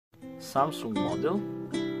Samsung model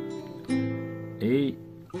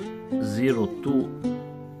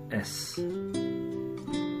A02s.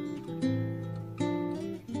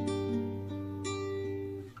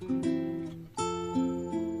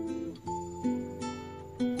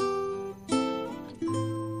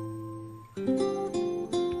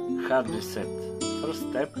 Hard reset. First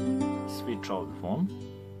step, switch off the phone.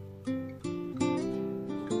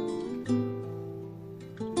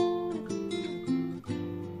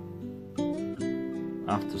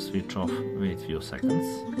 After switch off, wait few seconds.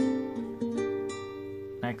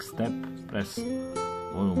 Next step, press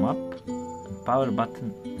volume up and power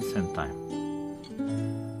button at the same time.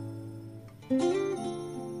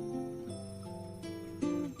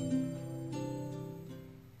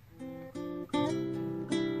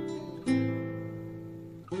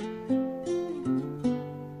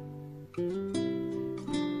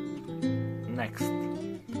 Next,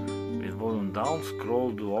 with volume down,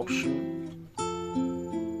 scroll to option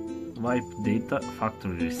Wipe data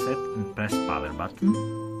factory reset and press power button.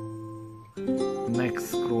 Next,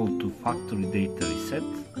 scroll to factory data reset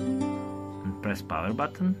and press power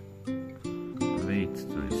button. Wait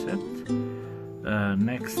to reset.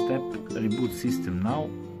 Next step, reboot system now.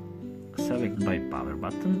 Select by power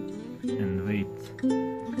button and wait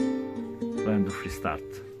when to restart.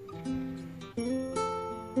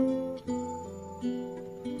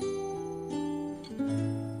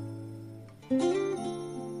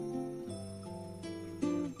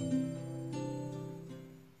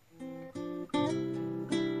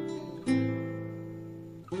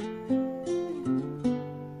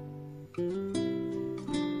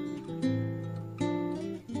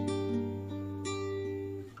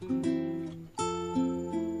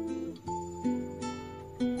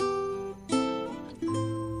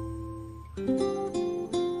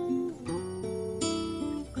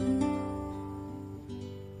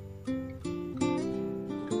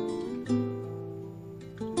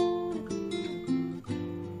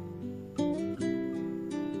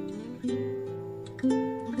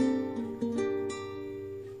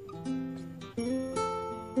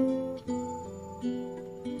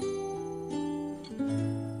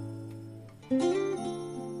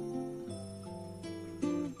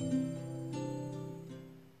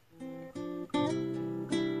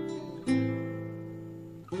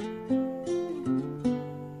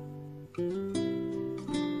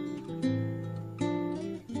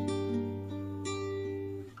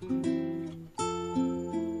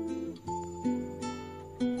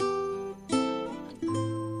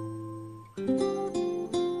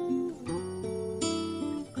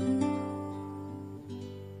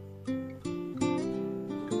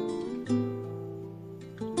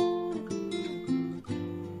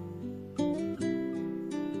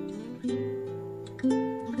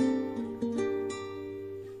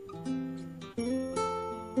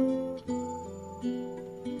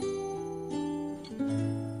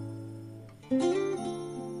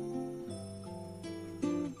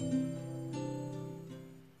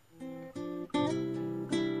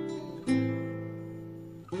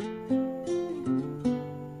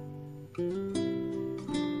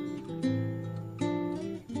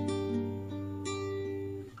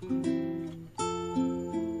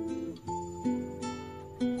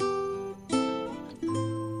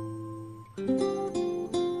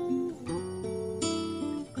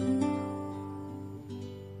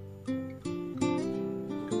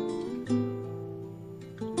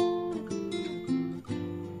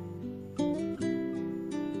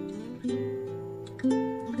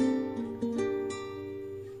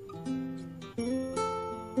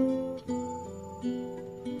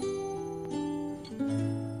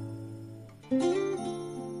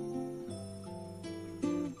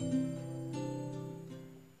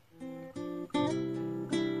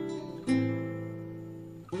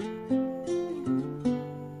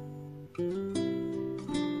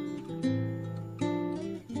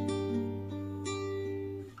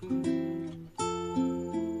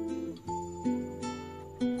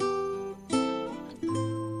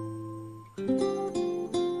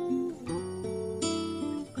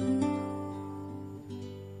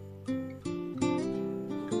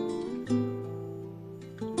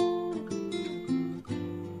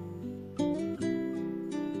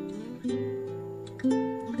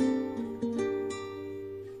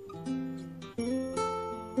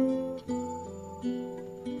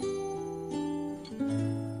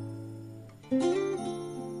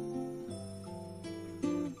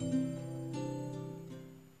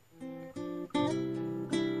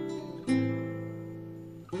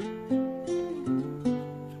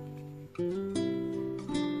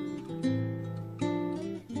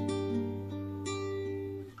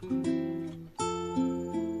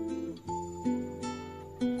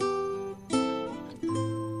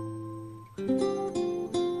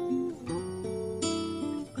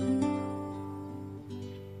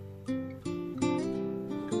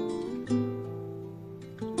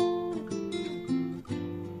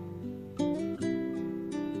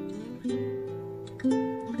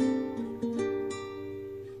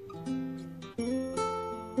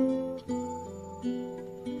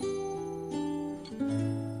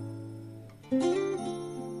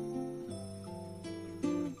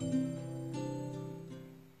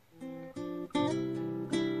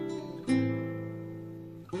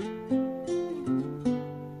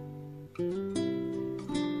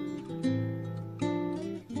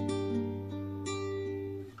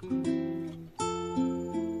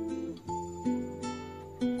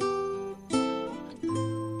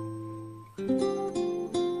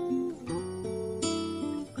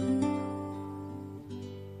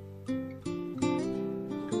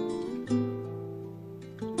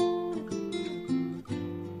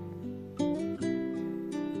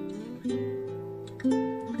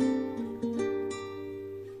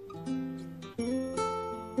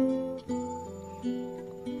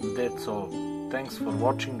 That's all. Thanks for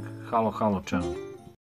watching Halo Halo channel.